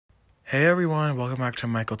Hey everyone, welcome back to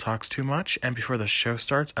Michael Talks Too Much, and before the show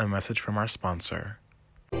starts, a message from our sponsor.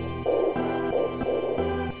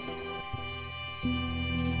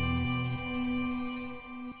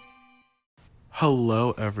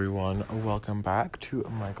 Hello everyone, welcome back to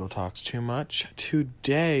Michael Talks Too Much.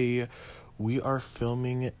 Today, we are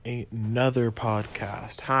filming another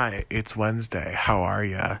podcast. Hi, it's Wednesday, how are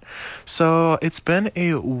ya? So, it's been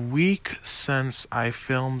a week since I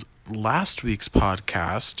filmed last week's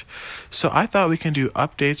podcast, so I thought we can do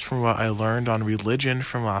updates from what I learned on religion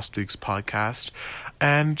from last week's podcast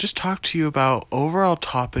and just talk to you about overall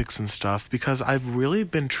topics and stuff, because I've really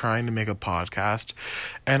been trying to make a podcast,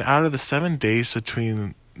 and out of the 7 days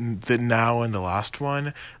between the now and the last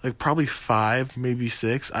one, like probably 5, maybe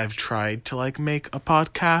 6, I've tried to make a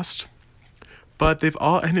podcast, but they've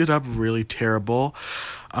all ended up really terrible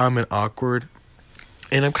and awkward,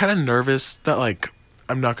 and I'm kind of nervous that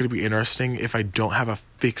I'm not going to be interesting if I don't have a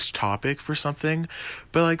fixed topic for something.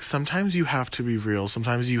 But sometimes you have to be real.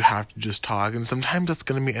 Sometimes you have to just talk. And sometimes that's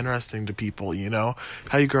going to be interesting to people,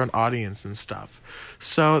 how you grow an audience and stuff.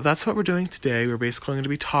 So that's what we're doing today. We're basically going to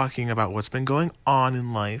be talking about what's been going on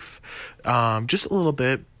in life. Just a little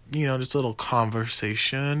bit, just a little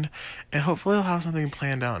conversation. And hopefully I'll have something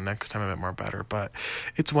planned out next time a bit more better. But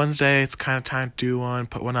it's Wednesday. It's kind of time to do one,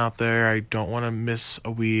 put one out there. I don't want to miss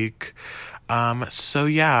a week. And the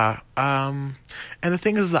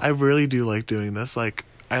thing is that I really do like doing this. I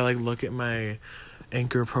look at my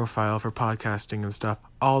Anchor profile for podcasting and stuff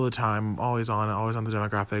all the time. I'm always on it, always on the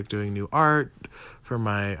demographic, doing new art for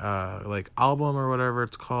my, album or whatever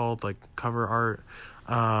it's called, cover art.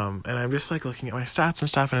 And I'm just looking at my stats and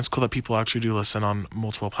stuff, and it's cool that people actually do listen on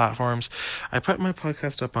multiple platforms. I put my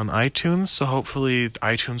podcast up on iTunes, so hopefully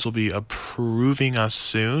iTunes will be approving us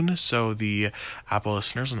soon, so the Apple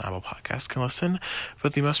listeners on Apple Podcasts can listen.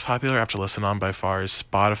 But the most popular app to listen on by far is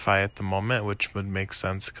Spotify at the moment, which would make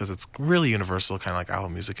sense because it's really universal, kind of like Apple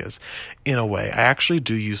Music is, in a way. I actually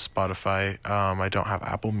do use Spotify. I don't have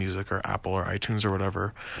Apple Music or Apple or iTunes or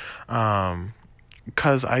whatever.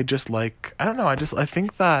 Because I just I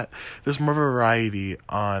think that there's more variety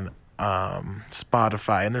on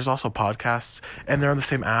Spotify, and there's also podcasts, and they're on the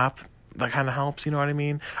same app. That kind of helps, you know what I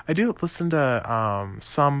mean? I do listen to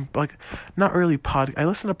some, not really I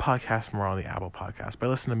listen to podcasts more on the Apple Podcast, but I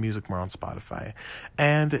listen to music more on Spotify.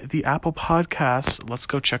 And the Apple Podcasts, let's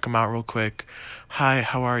go check them out real quick. Hi,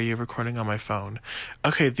 how are you? Recording on my phone.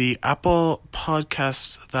 Okay, the Apple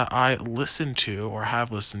Podcasts that I listen to or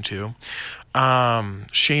have listened to,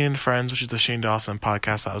 Shane and Friends, which is the Shane Dawson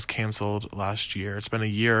podcast that was canceled last year. It's been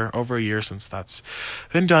over a year since that's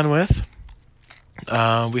been done with.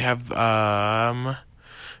 We have the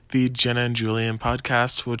Jenna and Julian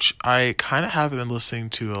podcast, which I kind of haven't been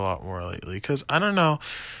listening to a lot more lately, because I don't know,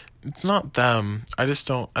 it's not them. I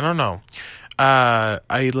don't know.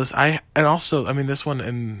 This one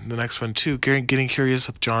and the next one too, Getting Curious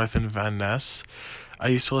with Jonathan Van Ness, I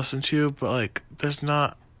used to listen to, but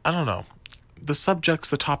I don't know.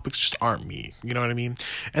 The topics just aren't me, you know what I mean?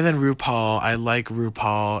 And then RuPaul, I like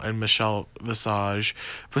RuPaul and Michelle Visage,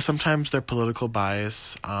 but sometimes their political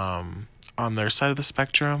bias on their side of the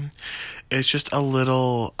spectrum, it's just a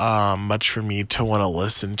little much for me to want to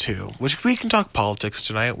listen to. Which we can talk politics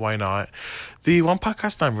tonight, why not? The one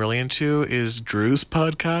podcast I'm really into is Drew's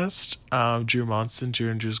podcast, Drew Monson,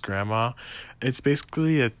 Drew and Drew's grandma. It's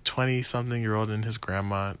basically a 20-something-year-old and his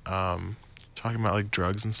grandma, talking about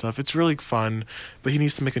drugs and stuff. It's really fun, but he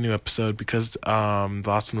needs to make a new episode because the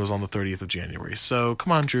last one was on the 30th of January. So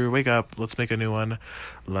come on, Drew, wake up. Let's make a new one.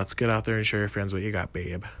 Let's get out there and show your friends what you got,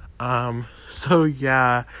 babe. That's kind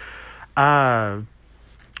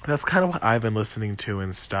of what I've been listening to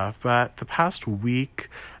and stuff. But the past week,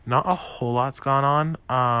 not a whole lot's gone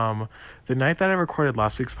on. The night that I recorded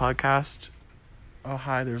last week's podcast, oh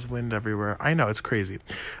hi, there's wind everywhere. I know, it's crazy.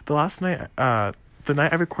 The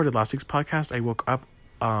night I recorded last week's podcast, I woke up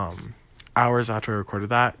hours after I recorded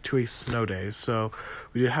that to a snow day. So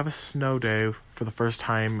we did have a snow day for the first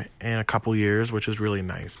time in a couple years, which is really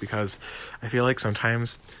nice, because I feel like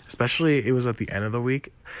sometimes, especially it was at the end of the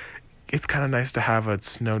week, it's kind of nice to have a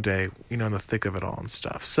snow day, in the thick of it all and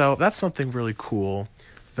stuff. So that's something really cool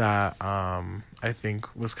that I think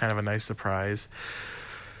was kind of a nice surprise.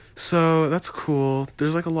 So that's cool.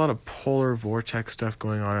 There's a lot of polar vortex stuff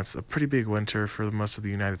going on. It's a pretty big winter for most of the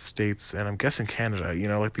United States, and I'm guessing Canada.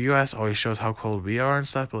 The US always shows how cold we are and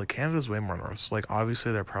stuff, but Canada's way more north. So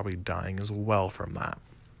obviously they're probably dying as well from that.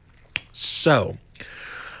 So,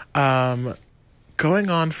 going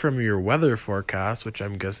on from your weather forecast, which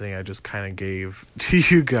I'm guessing I just kind of gave to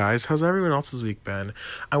you guys, how's everyone else's week been?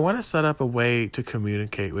 I want to set up a way to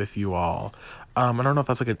communicate with you all. I don't know if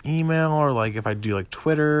that's like an email or like if I do like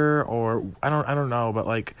Twitter or I don't know, but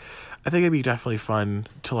like I think it'd be definitely fun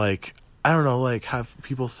to like, I don't know, like have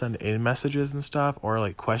people send in messages and stuff or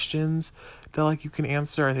like questions that like you can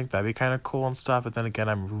answer. I think that'd be kind of cool and stuff. But then again,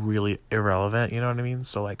 I'm really irrelevant, you know what I mean?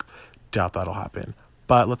 So like doubt that'll happen.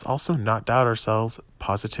 But let's also not doubt ourselves.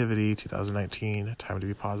 Positivity 2019, time to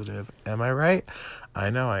be positive. Am I right? I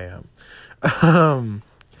know I am.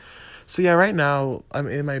 So yeah, right now I'm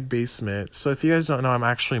in my basement. So if you guys don't know, I'm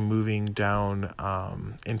actually moving down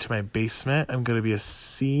into my basement. I'm gonna be a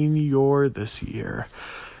senior this year.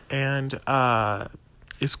 And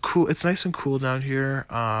it's cool. It's nice and cool down here.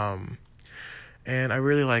 And I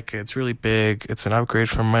really like it. It's really big. It's an upgrade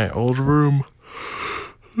from my old room.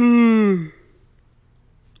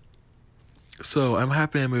 So I'm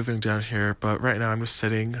happy I'm moving down here, but right now I'm just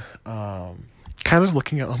sitting, kind of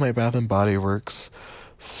looking at all my Bath and Body Works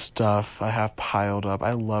stuff I have piled up.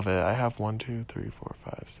 I love it. I have 1, 2, 3, 4,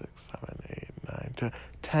 5, 6, 7, 8, 9,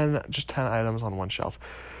 10, just 10 items on one shelf,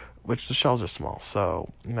 which the shelves are small,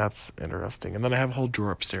 so that's interesting. And then I have a whole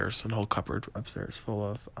drawer upstairs, and a whole cupboard upstairs full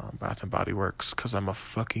of Bath and Body Works, because I'm a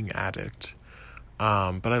fucking addict.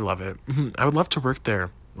 But I love it. I would love to work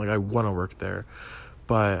there. Like, I want to work there.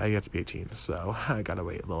 But I get to be 18, so I gotta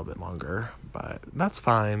wait a little bit longer. But that's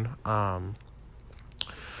fine.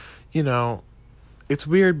 You know, it's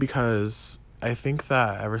weird because I think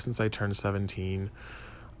that ever since I turned 17,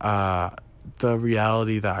 the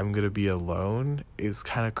reality that I'm gonna be alone is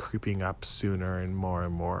kind of creeping up sooner and more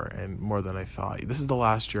than I thought. This is the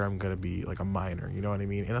last year I'm gonna be like a minor, you know what I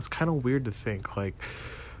mean? And that's kind of weird to think. Like,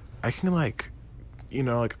 I can like, you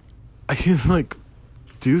know, like I can like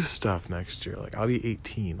do stuff next year. Like, I'll be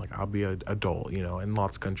 18, like I'll be an adult, you know. In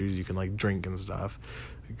lots of countries you can like drink and stuff.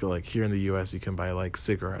 Like here in the US you can buy like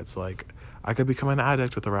cigarettes. Like, I could become an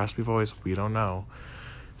addict with a raspy voice, we don't know.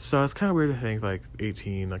 So it's kind of weird to think like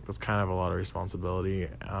 18, like that's kind of a lot of responsibility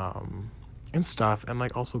and stuff. And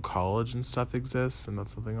like also college and stuff exists, and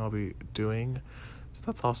that's something I'll be doing. So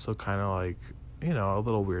that's also kind of like, you know, a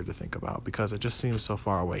little weird to think about because it just seems so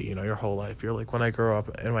far away, you know, your whole life. You're like, when I grow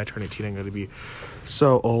up and when I turn 18, I'm going to be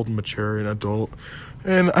so old, mature, and adult,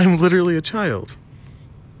 and I'm literally a child.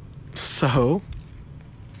 So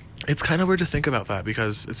it's kind of weird to think about that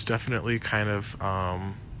because it's definitely kind of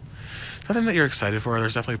nothing that you're excited for.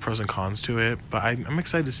 There's definitely pros and cons to it, but I'm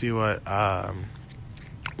excited to see what I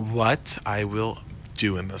will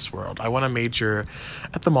do in this world. I want to major,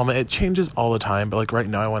 at the moment it changes all the time, but like right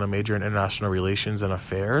now I want to major in international relations and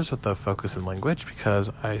affairs with a focus in language because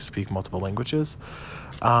I speak multiple languages.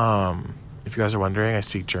 If you guys are wondering, I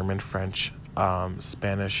speak German, French,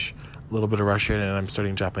 Spanish, a little bit of Russian, and I'm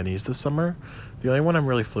studying Japanese this summer. The only one I'm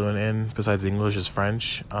really fluent in besides English is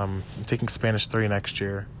French. I'm taking Spanish 3 next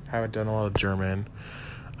year. Haven't done a lot of German.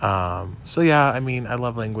 So yeah, I mean, I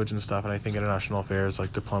love language and stuff, and I think international affairs,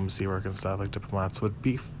 like diplomacy work and stuff, like diplomats would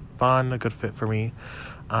be fun, a good fit for me.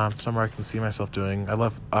 Somewhere I can see myself doing. I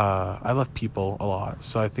love people a lot,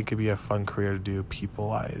 so I think it'd be a fun career to do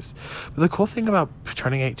people-wise. But the cool thing about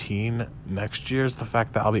turning 18 next year is the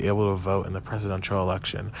fact that I'll be able to vote in the presidential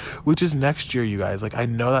election, which is next year, you guys. Like, I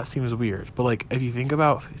know that seems weird, but like, if you think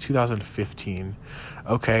about 2015,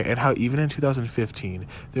 okay, and how even in 2015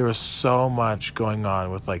 there was so much going on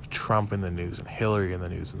with like Trump in the news and Hillary in the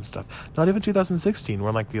news and stuff. Not even 2016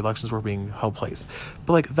 when like the elections were being held place,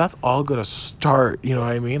 but like that's all gonna start, you know what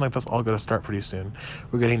I mean? Like that's all gonna start pretty soon.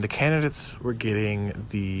 We're getting the candidates, we're getting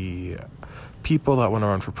the people that want to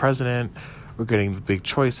run for president, we're getting the big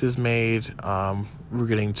choices made, we're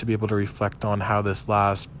getting to be able to reflect on how this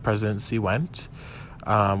last presidency went,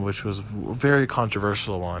 which was a very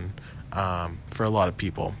controversial one. For a lot of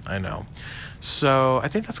people, I know. So I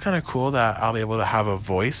think that's kind of cool that I'll be able to have a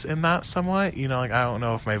voice in that somewhat. You know, like I don't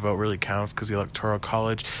know if my vote really counts because the Electoral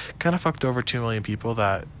College kind of fucked over 2 million people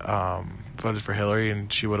that voted for Hillary,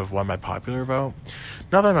 and she would have won my popular vote.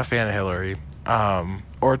 Not that I'm a fan of Hillary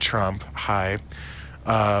or Trump. Hi.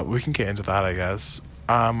 We can get into that, I guess.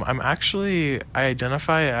 I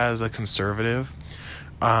identify as a conservative,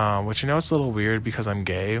 which I know it's a little weird because I'm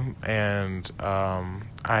gay, and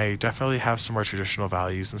I definitely have some more traditional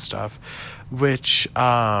values and stuff, which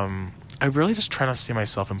I really just try not to see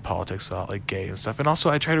myself in politics a lot, like gay and stuff. And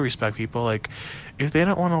also I try to respect people. Like, if they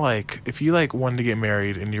don't want to, like, if you like wanted to get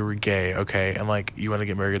married and you were gay, okay, and like you want to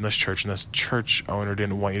get married in this church and this church owner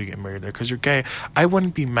didn't want you to get married there because you're gay, I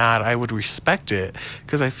wouldn't be mad. I would respect it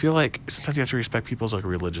because I feel like sometimes you have to respect people's like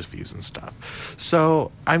religious views and stuff.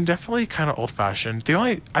 So I'm definitely kind of old fashioned.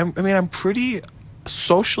 I'm pretty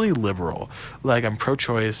socially liberal. Like, I'm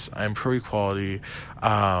pro-choice, I'm pro-equality,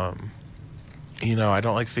 You know, I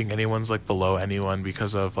don't like think anyone's like below anyone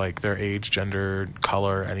because of like their age, gender,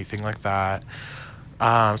 color, anything like that.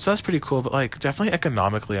 So that's pretty cool, but like definitely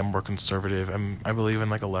economically, I'm more conservative, and I believe in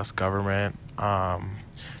like a less government.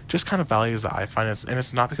 Just kind of values that I find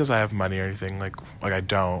it's not because I have money or anything. Like I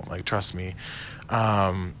don't, like, trust me.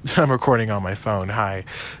 I'm recording on my phone. Hi,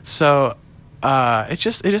 so it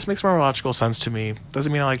just makes more logical sense to me.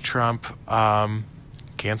 Doesn't mean I like Trump.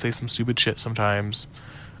 Can say some stupid shit sometimes.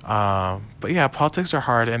 But yeah, politics are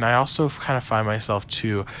hard, and I also kind of find myself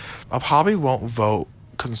too. I probably won't vote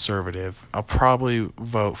conservative. I'll probably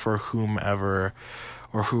vote for whomever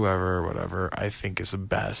or whoever or whatever I think is the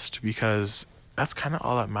best, because that's kind of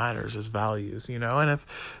all that matters is values, you know? And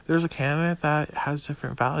if there's a candidate that has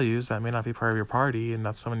different values that may not be part of your party, and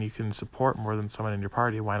that's someone you can support more than someone in your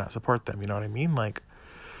party, why not support them? You know what I mean? Like,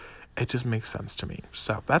 it just makes sense to me.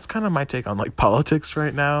 So that's kind of my take on like politics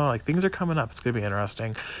right now. Like, things are coming up. It's going to be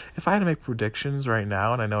interesting. If I had to make predictions right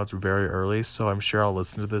now, and I know it's very early, so I'm sure I'll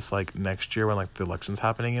listen to this like next year when like the election's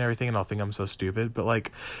happening and everything, and I'll think I'm so stupid, but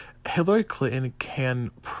like Hillary Clinton can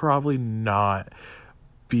probably not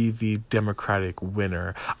be the Democratic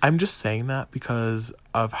winner. I'm just saying that because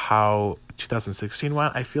of how 2016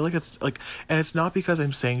 went. I feel like it's like, and it's not because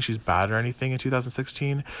I'm saying she's bad or anything in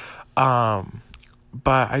 2016.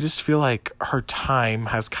 But I just feel like her time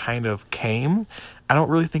has kind of came. I don't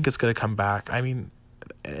really think it's going to come back. I mean,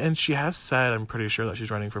 and she has said, I'm pretty sure, that she's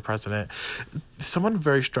running for president. Someone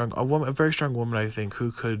very strong, a very strong woman, I think,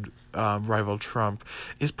 who could rival Trump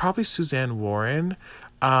is probably Suzanne Warren,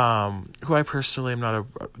 who I personally am not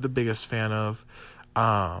the biggest fan of.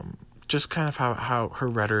 Just kind of how her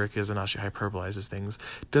rhetoric is and how she hyperbolizes things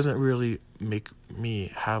doesn't really make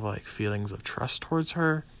me have like feelings of trust towards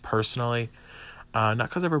her personally. Not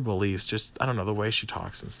because of her beliefs, just, I don't know, the way she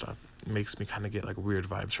talks and stuff makes me kind of get like weird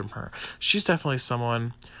vibes from her. She's definitely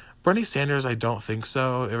someone. Bernie Sanders, I don't think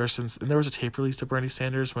so. Ever since, and there was a tape released of Bernie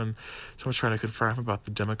Sanders when someone was trying to confront him about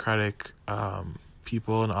the Democratic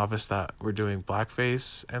people in office that were doing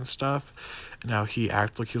blackface and stuff, and how he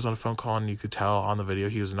acted like he was on a phone call, and you could tell on the video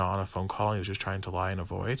he was not on a phone call, and he was just trying to lie and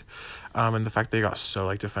avoid. And the fact that he got so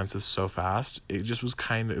like defensive so fast, it just was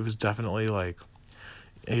it was definitely like,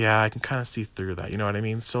 yeah, I can kind of see through that, you know what I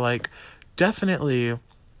mean? So, like, definitely,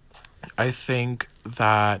 I think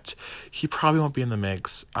that he probably won't be in the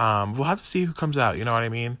mix. We'll have to see who comes out, you know what I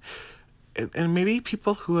mean? And maybe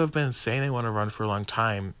people who have been saying they want to run for a long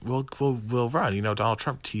time will run. You know, Donald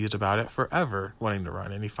Trump teased about it forever, wanting to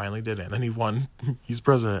run, and he finally did it. And then he won. He's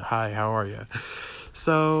president. Hi, how are you?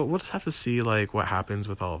 So we'll just have to see like what happens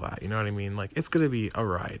with all of that. You know what I mean? Like, it's gonna be a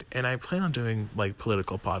ride, and I plan on doing like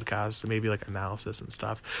political podcasts, maybe like analysis and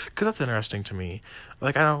stuff, because that's interesting to me.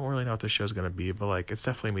 Like, I don't really know what this show's gonna be, but like, it's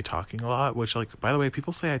definitely me talking a lot. Which, like, by the way,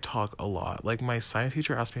 people say I talk a lot. Like, my science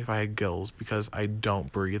teacher asked me if I had gills because I don't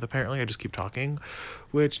breathe. Apparently, I just keep talking.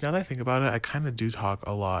 Which, now that I think about it, I kind of do talk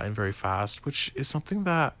a lot and very fast, which is something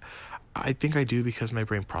that I think I do because my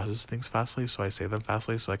brain processes things fastly, so I say them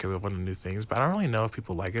fastly so I can move on to new things. But I don't really know if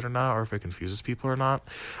people like it or not, or if it confuses people or not.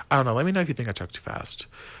 I don't know. Let me know if you think I talk too fast.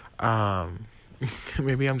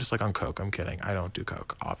 Maybe I'm just like on coke. I'm kidding. I don't do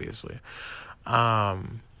coke, obviously.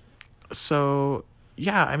 So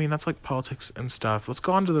yeah, I mean, that's like politics and stuff. Let's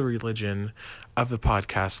go on to the religion of the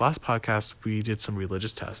podcast. Last podcast, we did some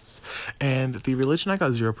religious tests, and the religion I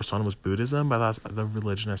got 0% on was Buddhism, but that's the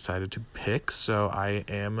religion I decided to pick. So I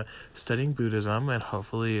am studying Buddhism, and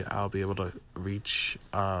hopefully I'll be able to reach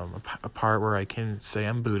a part where I can say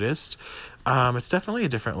I'm Buddhist. It's definitely a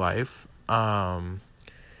different life.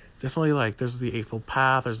 Definitely, like, there's the Eightfold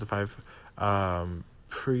Path, there's the five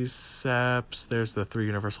precepts, there's the three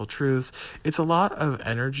universal truths. It's a lot of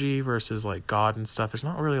energy versus like God and stuff. There's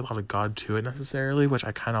not really a lot of God to it necessarily, which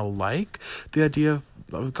I kind of like. The idea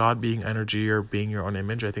of God being energy or being your own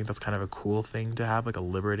image, I think that's kind of a cool thing to have, like a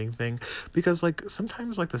liberating thing, because like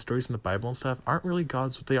sometimes like the stories in the Bible and stuff aren't really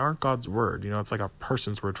they aren't God's word, you know, it's like a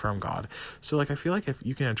person's word from God. So like, I feel like if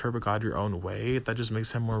you can interpret God your own way, that just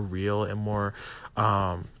makes him more real and more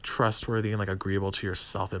trustworthy and like agreeable to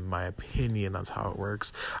yourself. In my opinion, that's how it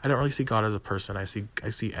works. I don't really see God as a person. I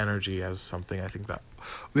see energy as something. I think that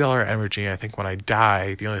we all are energy. I think when I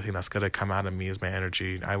die, the only thing that's going to come out of me is my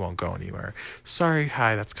energy. I won't go anywhere. Sorry,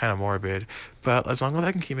 hi, that's kind of morbid. But as long as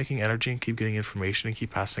I can keep making energy and keep getting information and keep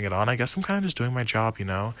passing it on, I guess I'm kind of just doing my job, you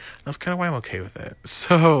know? That's kind of why I'm okay with it.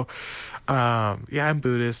 So, yeah, I'm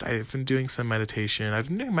Buddhist. I've been doing some meditation. I've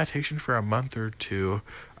been doing meditation for a month or two.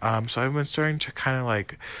 So I've been starting to kind of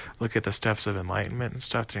like look at the steps of enlightenment and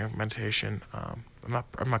stuff during meditation. I'm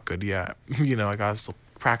not good yet. You know, I gotta still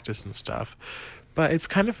practice and stuff. But it's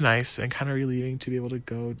kind of nice and kind of relieving to be able to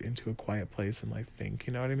go into a quiet place and like think,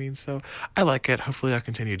 you know what I mean? So I like it. Hopefully I'll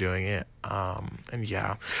continue doing it. And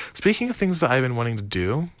yeah, speaking of things that I've been wanting to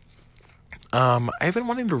do, I've been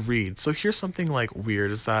wanting to read. So here's something like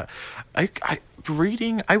weird is that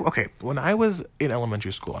okay, when I was in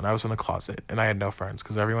elementary school and I was in the closet and I had no friends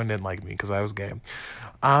because everyone didn't like me because I was gay.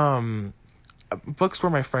 Books were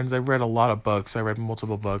my friends. I read a lot of books. I read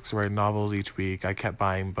multiple books. I read novels each week. I kept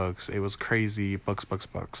buying books. It was crazy. Books.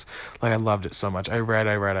 Like I loved it so much. I read.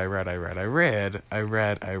 I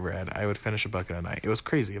would finish a book in a night. It was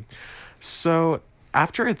crazy. So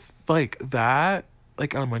after like that,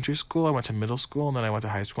 like elementary school, I went to middle school and then I went to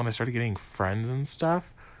high school and I started getting friends and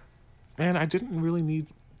stuff. And I didn't really need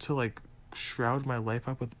to like shroud my life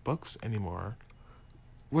up with books anymore.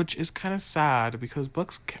 Which is kind of sad because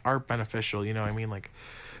books are beneficial, you know what I mean? Like,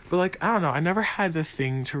 but like, I don't know, I never had the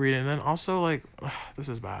thing to read. And then also like, this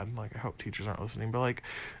is bad. Like, I hope teachers aren't listening, but like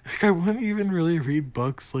I wouldn't even really read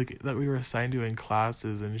books like that we were assigned to in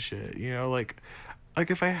classes and shit, you know, like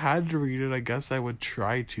if I had to read it, I guess I would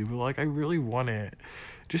try to, but like, I really want it.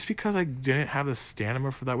 Just because I didn't have the stamina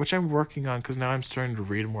for that, which I'm working on because now I'm starting to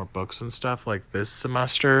read more books and stuff like this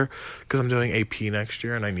semester because I'm doing AP next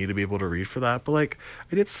year and I need to be able to read for that. But like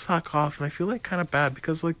I did slack off and I feel like kind of bad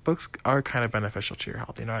because like books are kind of beneficial to your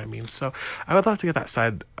health, you know what I mean? So I would love to get that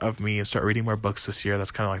side of me and start reading more books this year.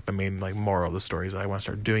 That's kind of like the main like moral of the stories. I want to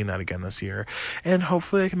start doing that again this year. And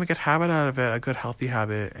hopefully I can make a habit out of it, a good healthy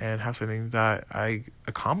habit, and have something that I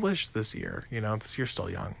accomplished this year. You know, this year's still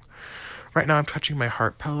young. Right now I'm touching my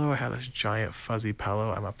heart pillow. I have this giant fuzzy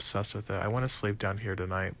pillow. I'm obsessed with it. I want to sleep down here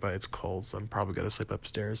tonight, but it's cold, so I'm probably going to sleep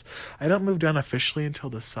upstairs. I don't move down officially until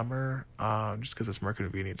the summer, just because it's more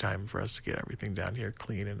convenient time for us to get everything down here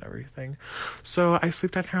clean and everything. So I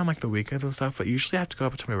sleep down here on like the weekends and stuff, but usually I have to go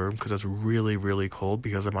up to my room because it's really, really cold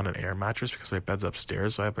because I'm on an air mattress because my bed's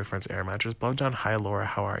upstairs, so I have my friend's air mattress. Blow down, hi Laura,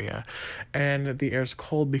 how are ya? And the air's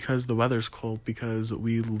cold because the weather's cold because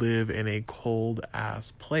we live in a cold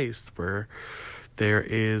ass place where there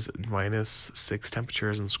is -6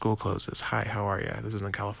 temperatures and school closes. Hi, how are you? This is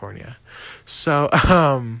in California. So,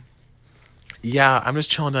 yeah, I'm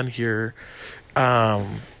just chilling down here,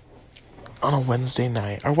 on a Wednesday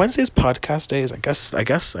night. Are Wednesdays podcast days? I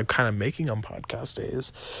guess I'm kind of making them podcast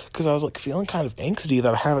days because I was like feeling kind of angsty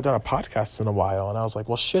that I haven't done a podcast in a while. And I was like,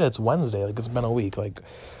 well, shit, it's Wednesday. Like, it's been a week. Like,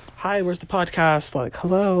 hi, where's the podcast? Like,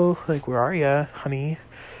 hello, like, where are you, honey?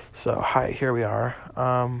 So, hi, here we are.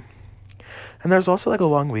 And there's also like a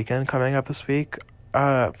long weekend coming up this week.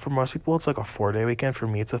 For most people, it's like a 4-day weekend. For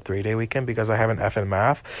me, it's a 3-day weekend because I have an F in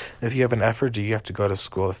math. If you have an F or D, you have to go to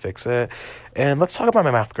school to fix it. And let's talk about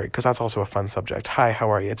my math grade because that's also a fun subject. Hi,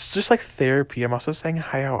 how are you? It's just like therapy. I'm also saying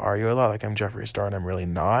hi, how are you a lot. Like I'm Jeffree Star and I'm really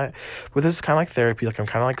not. But this is kind of like therapy. Like I'm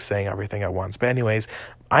kind of like saying everything at once. But anyways,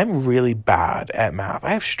 I'm really bad at math. I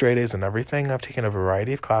have straight A's and everything. I've taken a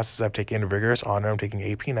variety of classes. I've taken rigorous honor. I'm taking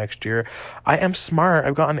AP next year. I am smart.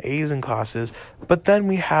 I've gotten A's in classes. But then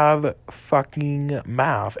we have fucking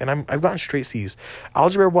math. And I've gotten straight C's.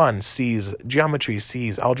 Algebra 1, C's. Geometry,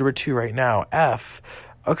 C's. Algebra 2 right now, F.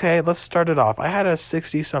 Okay, let's start it off. I had a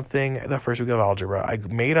 60-something the first week of algebra. I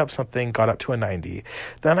made up something, got up to a 90.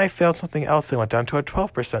 Then I failed something else and went down to a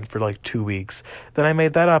 12% for like 2 weeks. Then I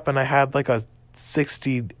made that up and I had like a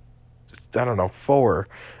 60, I don't know, 4.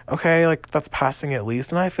 Okay, like that's passing at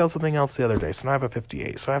least. And I failed something else the other day, so now I have a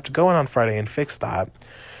 58. So I have to go in on Friday and fix that.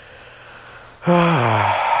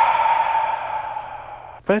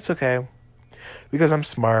 But it's okay because I'm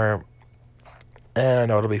smart and I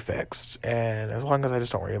know it'll be fixed. And as long as I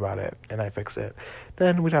just don't worry about it and I fix it,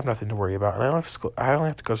 then we'd have nothing to worry about. And I only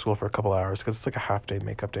have to go to school for a couple hours because it's like a half-day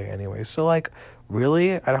makeup day anyway. So like,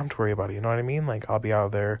 really, I don't have to worry about it. You know what I mean? Like, I'll be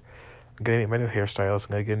out there. I'm gonna meet my new hairstylist.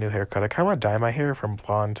 I'm gonna get a new haircut. I kind of want to dye my hair from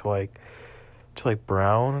blonde to like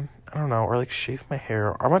brown. I don't know, or like shave my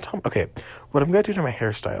hair. I'm gonna tell. Okay, what I'm gonna do to my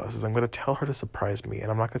hairstylist is I'm gonna tell her to surprise me,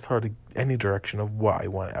 and I'm not gonna tell her to any direction of what I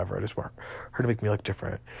want ever. I just want her to make me look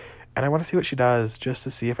different, and I want to see what she does just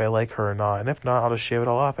to see if I like her or not. And if not, I'll just shave it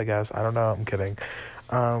all off. I guess. I don't know. I'm kidding.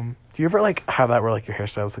 Do you ever like have that where like your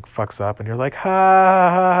hairstylist like fucks up and you're like,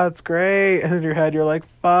 ha, it's great, and in your head you're like,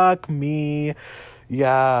 fuck me.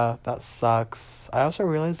 Yeah, that sucks. I also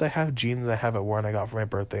realized I have jeans I haven't worn I got for my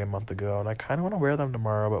birthday a month ago, and I kind of want to wear them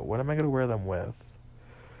tomorrow, but what am I going to wear them with?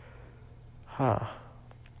 Huh.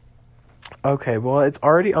 Okay, well, it's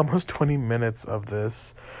already almost 20 minutes of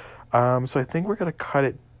this, so I think we're going to cut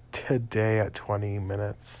it today at 20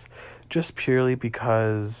 minutes, just purely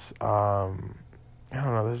because, I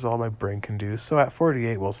don't know, this is all my brain can do. So at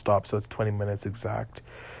 48, we'll stop, so it's 20 minutes exact.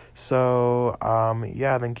 So,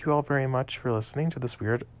 yeah, thank you all very much for listening to this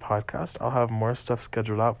weird podcast. I'll have more stuff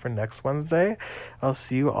scheduled out for next Wednesday. I'll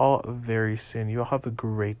see you all very soon. You all have a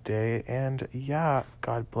great day, and yeah,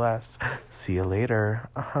 God bless. See you later.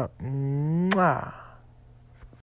 Mwah.